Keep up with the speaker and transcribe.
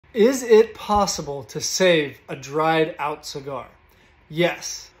Is it possible to save a dried out cigar?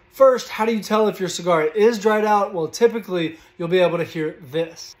 Yes. First, how do you tell if your cigar is dried out? Well, typically you'll be able to hear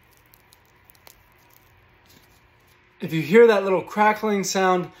this. If you hear that little crackling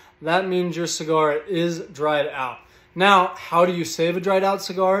sound, that means your cigar is dried out. Now, how do you save a dried out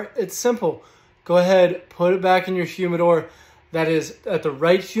cigar? It's simple. Go ahead, put it back in your humidor that is at the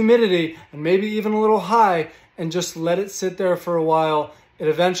right humidity and maybe even a little high, and just let it sit there for a while. It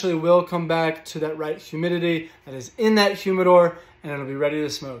eventually will come back to that right humidity that is in that humidor, and it'll be ready to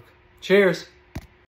smoke. Cheers.